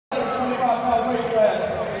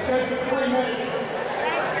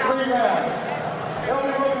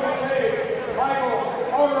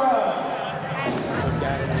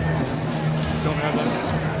Don't have that.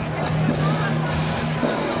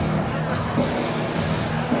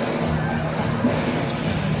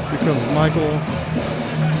 Here comes Michael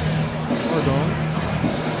Ardoin.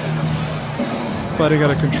 Fighting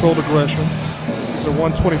at a controlled aggression. He's a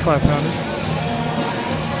 125 pounder.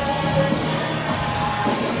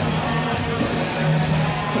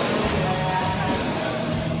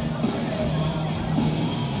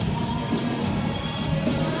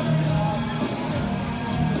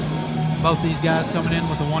 Both these guys coming in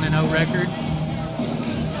with a 1-0 record.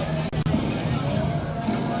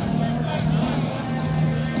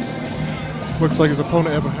 Looks like his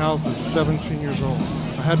opponent, Evan House, is 17 years old.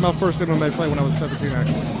 I had my first MMA fight when I was 17,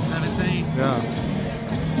 actually. 17? Yeah.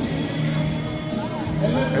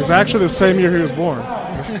 It's actually the same year he was born.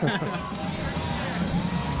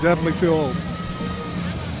 Definitely feel old.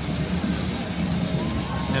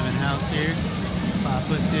 Evan House here,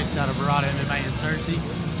 5'6" out of Barada MMA in Searcy.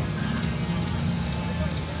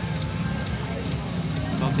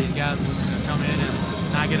 Both these guys looking to come in and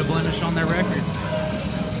not get a blemish on their records.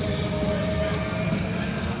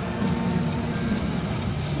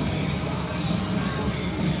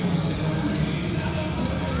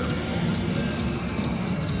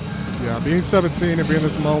 Yeah, being 17 and being in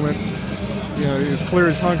this moment, you know, it's clear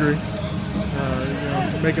he's hungry. You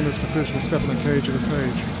know, making this decision to step in the cage at this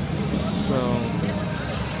age. So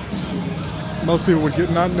most people would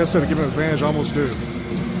not necessarily give him an advantage, almost do.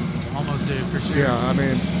 Almost do, for sure. Yeah, I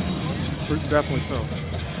mean, definitely so.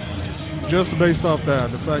 Just based off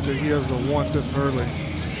that, the fact that he has the want this early,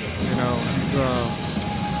 you know, he's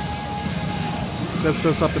that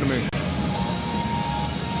says something to me.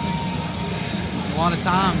 A lot of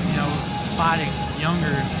times, you know, fighting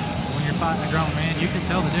younger, when you're fighting a grown man, you can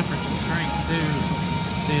tell the difference in strength too.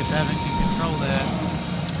 See if Evan can control that.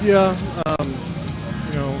 Yeah,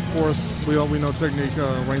 you know, of course, we know technique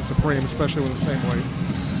reigns supreme, especially when the same weight.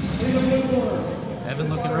 Evan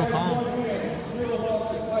looking real calm.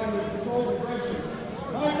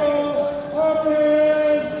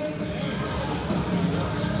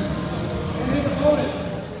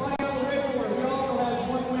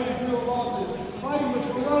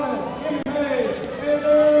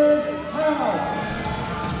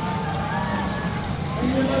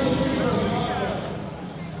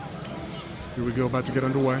 Here we go, about to get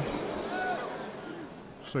underway.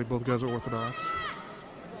 Say both guys are orthodox.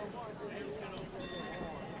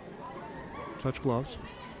 Touch gloves.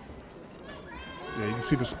 Yeah, you can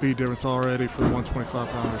see the speed difference already for the 125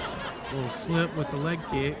 pounders. A little slip with the leg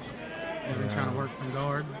kick. Evan trying to work from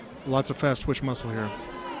guard. Lots of fast twitch muscle here.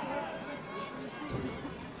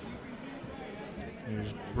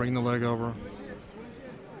 He's bringing the leg over.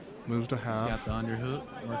 Moves to half. He's got the underhook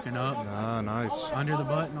working up. Ah, nice. Under the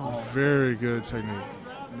button off. Very good technique.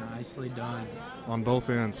 Nicely done. On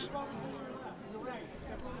both ends.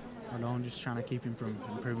 Ardoin just trying to keep him from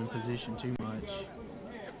improving position too much.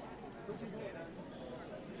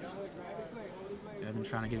 Evan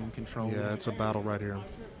trying to give him control. Yeah, it's a battle right here.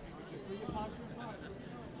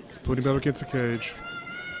 He's putting him up against the cage.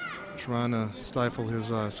 Trying to stifle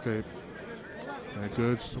his escape. Yeah,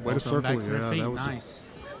 good. Way to circle. Yeah, that was nice.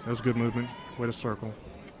 That was good movement. Way to circle.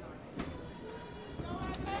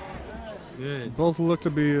 Good. Both look to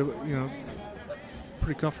be, you know,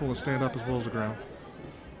 pretty comfortable to stand up as well as the ground.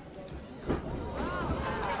 A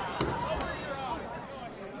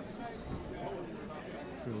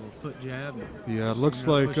little foot jab. Yeah, it looks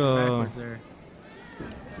like Ardoin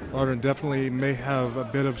definitely may have a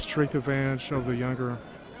bit of strength advantage over the younger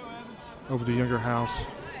House.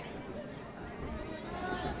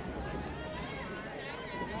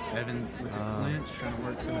 Evan with the clinch, trying to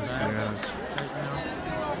work from the back. Yes. Takedown.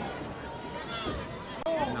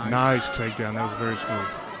 Nice takedown. That was very smooth.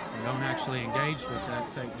 You don't actually engage with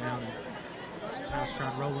that takedown. House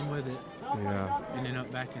tried rolling with it. Yeah. Ending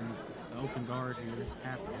up back in the open guard here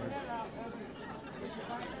afterward.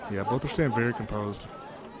 Yeah, both are staying very composed.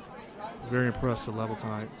 Very impressed with the level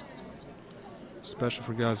tonight. Especially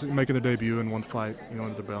for guys making their debut in one fight, you know,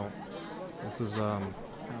 under the belt. This is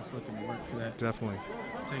House looking to work for that. Definitely.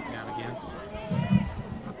 Takedown again.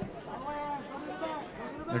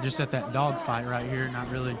 They're just at that dog fight right here, not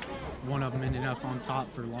really one of them ending up on top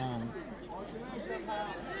for long.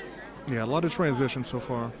 Yeah, a lot of transition so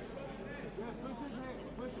far.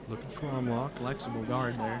 Looking for arm lock. Flexible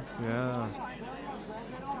guard there. Yeah.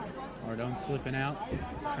 Ardoin slipping out,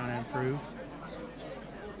 trying to improve.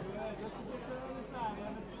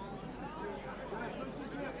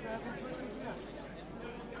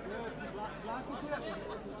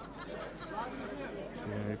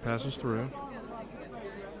 Yeah, he passes through.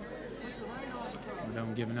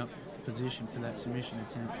 Ardoin giving up position for that submission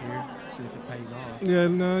attempt here. See if it pays off. Yeah,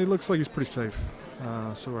 no, he looks like he's pretty safe.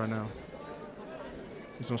 So right now,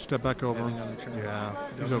 he's gonna step back over him. Yeah,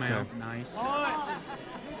 he's okay. Mount. Nice. Look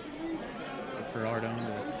for Ardoin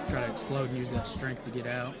to try to explode and use that strength to get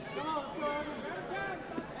out.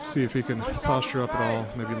 See if he can posture up at all.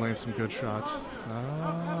 Maybe land some good shots.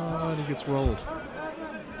 And he gets rolled.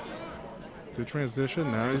 Good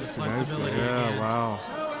transition. Nice. Nice. Yeah. Wow.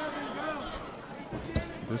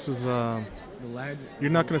 This is. You're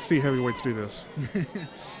not going to see heavyweights do this.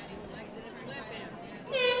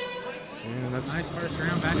 And that's nice first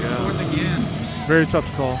round, back and forth again. Very tough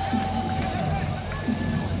to call.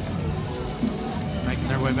 Making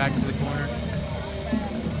their way back to the corner.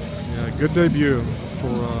 Yeah, good debut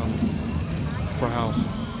for House.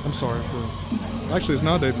 I'm sorry for. Actually, it's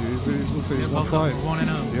not a debut. He looks like he's one fight.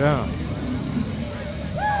 1-0. Yeah.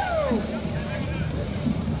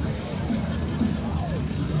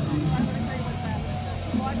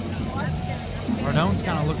 Ardoin's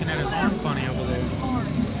kind of looking at his arm funny over there.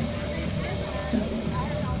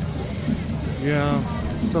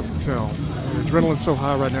 Yeah, it's tough to tell. The adrenaline's so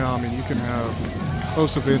high right now. I mean, you can have a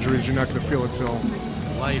host of injuries. You're not going to feel it till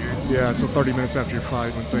later. Yeah, until 30 minutes after your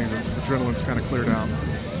fight when adrenaline's kind of cleared out.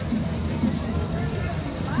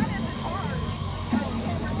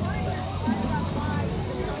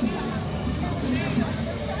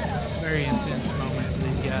 Very intense moment for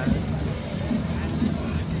these guys.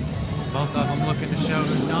 Both of them looking to show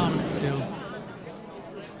who's dominant still.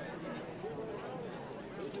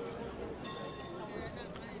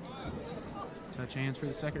 Touch hands for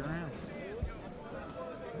the second round.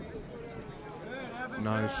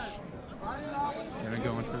 Nice. They're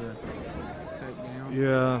going for the takedown.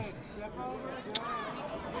 Yeah.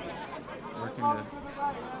 Working to.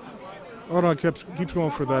 Ardoin keeps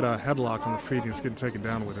going for that headlock on the feet. He's getting taken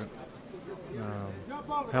down with it.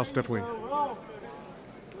 House definitely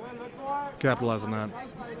capitalized on that.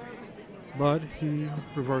 But he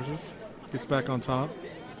reverses, gets back on top.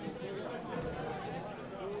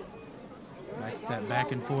 That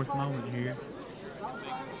back and forth moment here.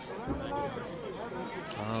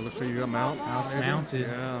 Looks like you got Mount. House mounted.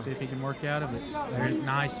 Yeah. See if he can work out of it. There's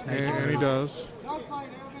nice snake. And he does.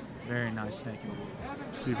 Very nice snake.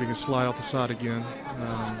 See if he can slide out the side again.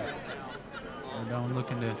 Ardoin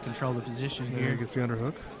looking to control the position here. He gets the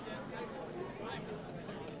underhook.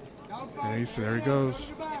 And there he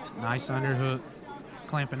goes. Nice underhook. He's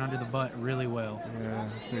clamping under the butt really well. Yeah,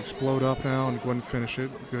 so explode up now and go ahead and finish it.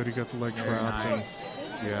 Good, he got the leg trapped. Nice.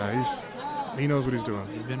 And yeah, he knows what he's doing.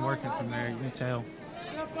 He's been working from there, you can tell.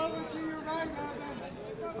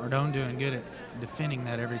 Ardoin doing good at defending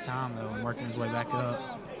that every time, though, and working his way back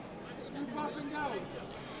up.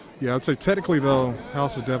 Yeah, I'd say technically, though,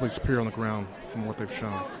 House is definitely superior on the ground from what they've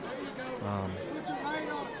shown.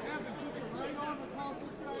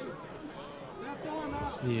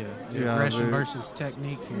 It's the aggression versus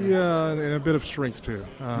technique here. Yeah, and a bit of strength, too.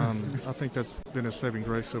 I think that's been a saving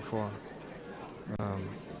grace so far.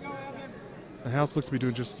 The House looks to be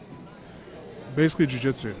doing just basically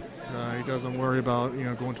jiu-jitsu. He doesn't worry about,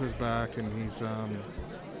 going to his back, and he's,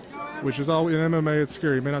 which is always, in MMA, it's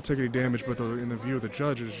scary. He may not take any damage, but in the view of the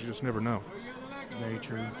judges, you just never know. Very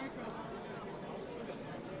true.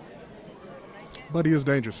 But he is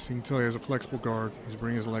dangerous. You can tell he has a flexible guard. He's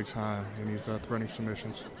bringing his legs high, and he's threatening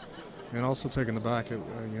submissions. And also taking the back at,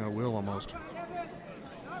 will almost.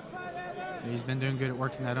 He's been doing good at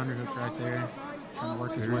working that underhook right there. Trying to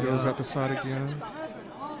work his way up. Here he goes at the side again.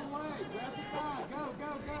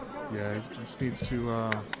 Yeah, he just needs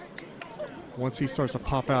to, once he starts to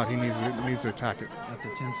pop out, he needs to attack it. At the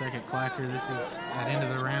 10-second clacker, this is at end of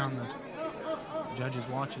the round. The judge is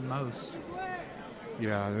watching most.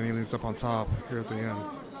 Yeah, then he leans up on top here at the end.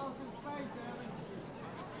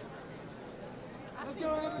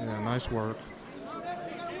 Yeah, nice work.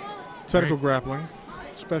 Technical grappling,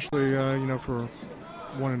 especially, for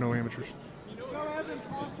 1-0 amateurs.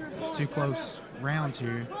 Two close rounds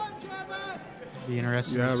here. Be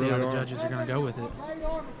interesting to see how the judges are going to go with it.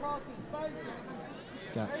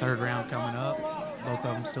 Got third round coming up. Both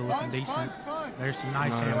of them still looking decent. There's some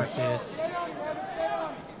nice hammer fists.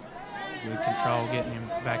 Good control, getting him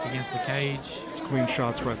back against the cage. It's clean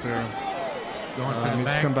shots right there. Going for the needs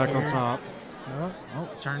back to come back here. on top. Oh,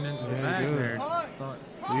 turned into the back there. Thought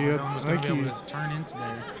I think he turn into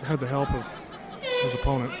there. Had the help of his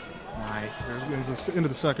opponent. Nice. There's into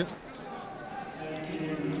the second.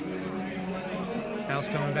 House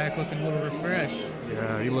coming back looking a little refreshed.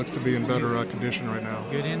 Yeah, he looks to be in better condition right now.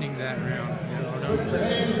 Good ending that round. They'll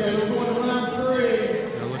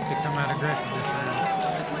look to come out aggressive this round.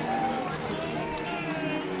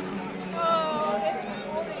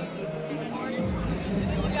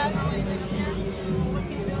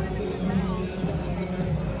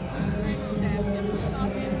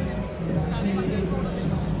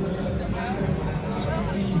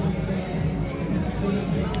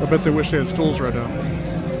 bet they wish they had stools right now.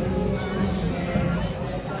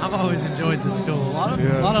 I've always enjoyed the stool. A lot of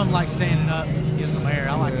them like standing up, gives them air.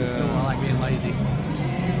 I like the stool. I like being lazy.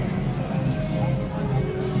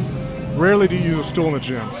 Rarely do you use a stool in the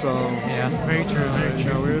gym, so yeah, very true. Very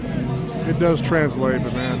true. You know, it does translate,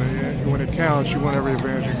 but man, when it counts, you want every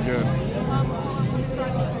advantage you can get.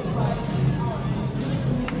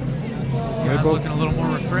 Guys looking a little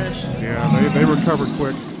more refreshed. Yeah, they recovered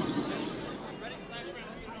quick.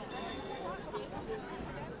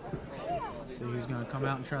 So he's going to come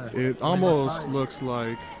out and try to. It almost looks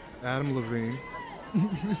like Adam Levine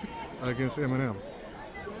against Eminem.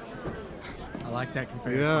 I like that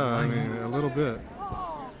comparison. Yeah, I mean, a little bit.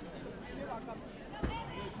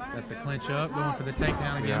 Got the clinch up, going for the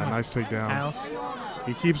takedown again. Yeah, nice takedown. House.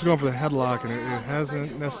 He keeps going for the headlock, and it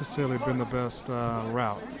hasn't necessarily been the best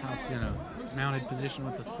route. House in a mounted position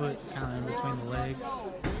with the foot kind of in between the legs.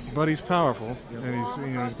 But he's powerful, and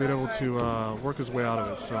he's been able to work his way out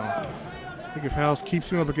of it. So I think if House keeps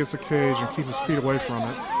him up against the cage and keeps his feet away from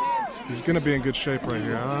it, he's going to be in good shape right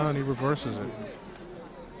here. And he reverses it.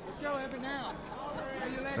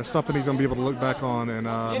 That's something he's going to be able to look back on and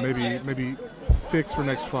maybe fix for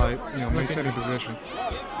next fight. Maintaining position.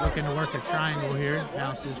 Looking to work a triangle here.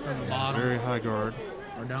 House is from the bottom. Very high guard.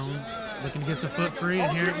 Ardoin looking to get the foot free,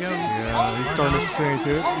 and here it goes. Yeah, he's starting to sink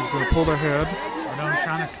it. He's going to pull the head. Ardoin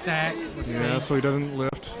trying to stack. Yeah, so he doesn't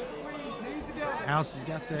lift. House has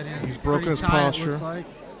got that in. He's broken his tight, posture. Like.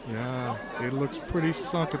 Yeah, it looks pretty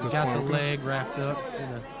sunk at this point. Got the leg wrapped up for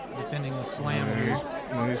the defending the slam here.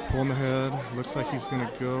 He's pulling the head. Looks like he's going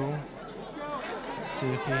to go. Let's see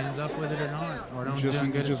if he ends up with it or not. Ardoin's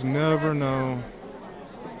you just never know.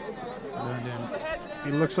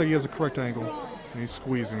 He looks like he has a correct angle. And he's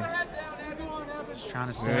squeezing. Just trying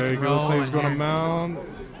to stack. There he goes. Like he's going to mount.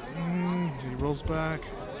 He rolls back.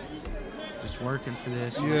 Just working for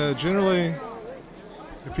this. Yeah, generally,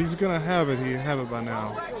 if he's going to have it, he'd have it by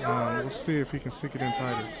now. We'll see if he can sink it in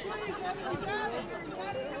tighter.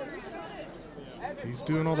 He's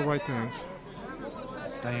doing all the right things.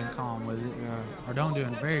 Staying calm with it. Yeah. Ardoin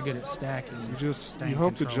doing very good at stacking. You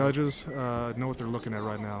hope the judges know what they're looking at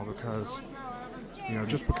right now, because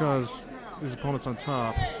just because his opponent's on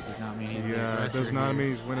top does not mean he's it does not mean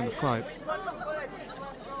he's winning the fight.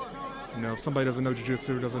 If somebody doesn't know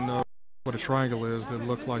jiu-jitsu, doesn't know what a triangle is, they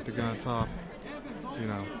look like the guy on top.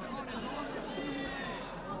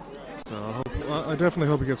 So I definitely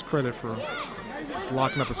hope he gets credit for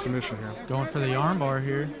locking up a submission here. Going for the armbar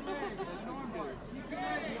here.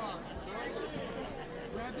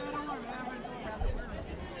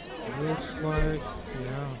 Looks like,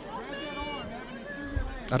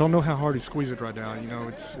 I don't know how hard he squeezed it right now. You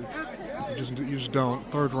just don't.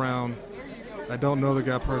 Third round, I don't know the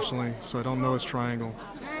guy personally, so I don't know his triangle.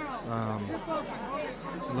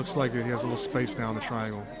 It looks like he has a little space now in the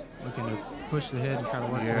triangle. Looking to push the head and try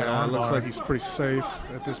to work that armbar. Yeah, it looks like he's pretty safe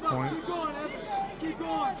at this point,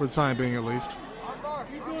 for the time being at least.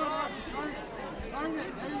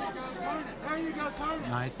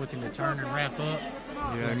 Nice, looking to turn and wrap up.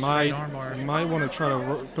 Yeah, he might want to try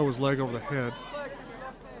to throw his leg over the head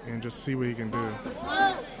and just see what he can do.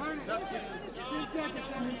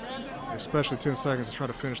 Especially 10 seconds to try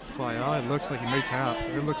to finish the fight. It looks like he may tap.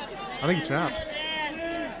 I think he tapped.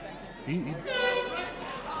 He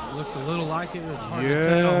looked a little like it. It was hard to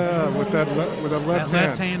tell. Yeah, with that left hand.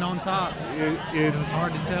 Left hand on top. It was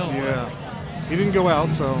hard to tell. Yeah, he didn't go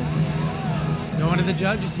out, so. Going to the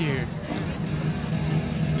judges here.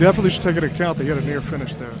 Definitely should take into account that he had a near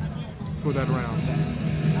finish there for that round.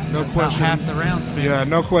 No question. Half the round spin. Yeah,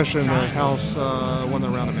 no question that House won the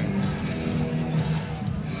round to me.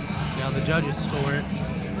 See how the judges score it.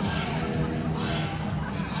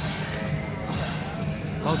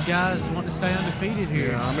 Both guys want to stay undefeated here.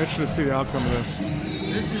 Yeah, I'm interested to see the outcome of this.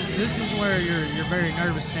 This is where you're very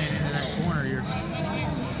nervous standing in that corner. You're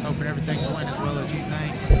hoping everything's went as well as you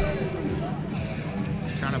think.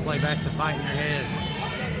 Trying to play back the fight in your head.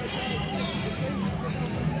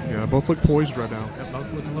 Yeah, both look poised right now. They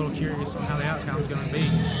both look a little curious on how the outcome's going to be.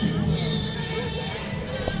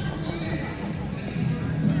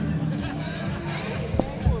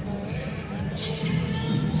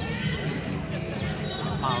 A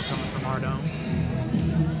smile coming from Ardoin.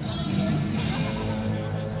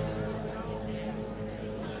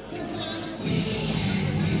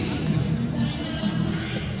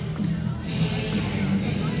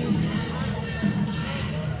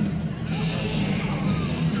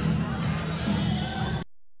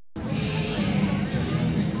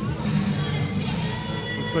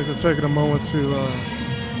 Looks like they're taking a moment to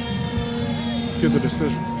get the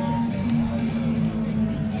decision.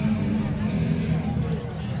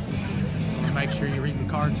 make sure you read the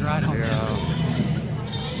cards right on this.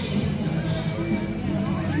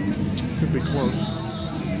 Could be close.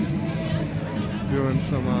 Doing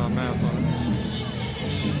some math on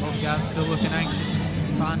it. Both guys still looking anxious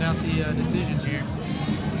to find out the decision here.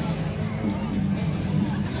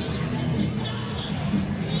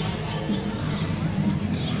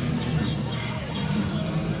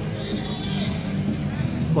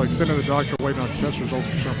 It's like sitting in the doctor waiting on test results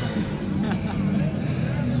or something.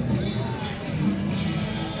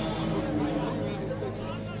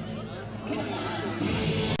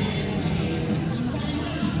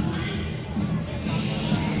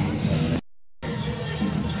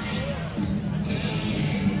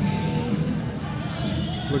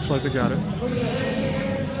 Looks like they got it.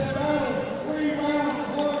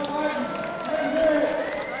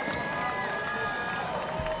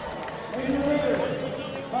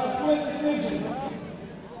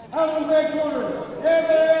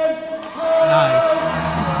 Nice.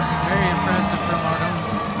 Very impressive from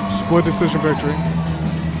Ardoin. Split decision victory.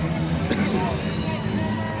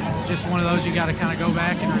 It's just one of those you got to kind of go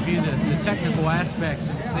back and review the technical aspects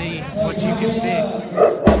and see what you can fix.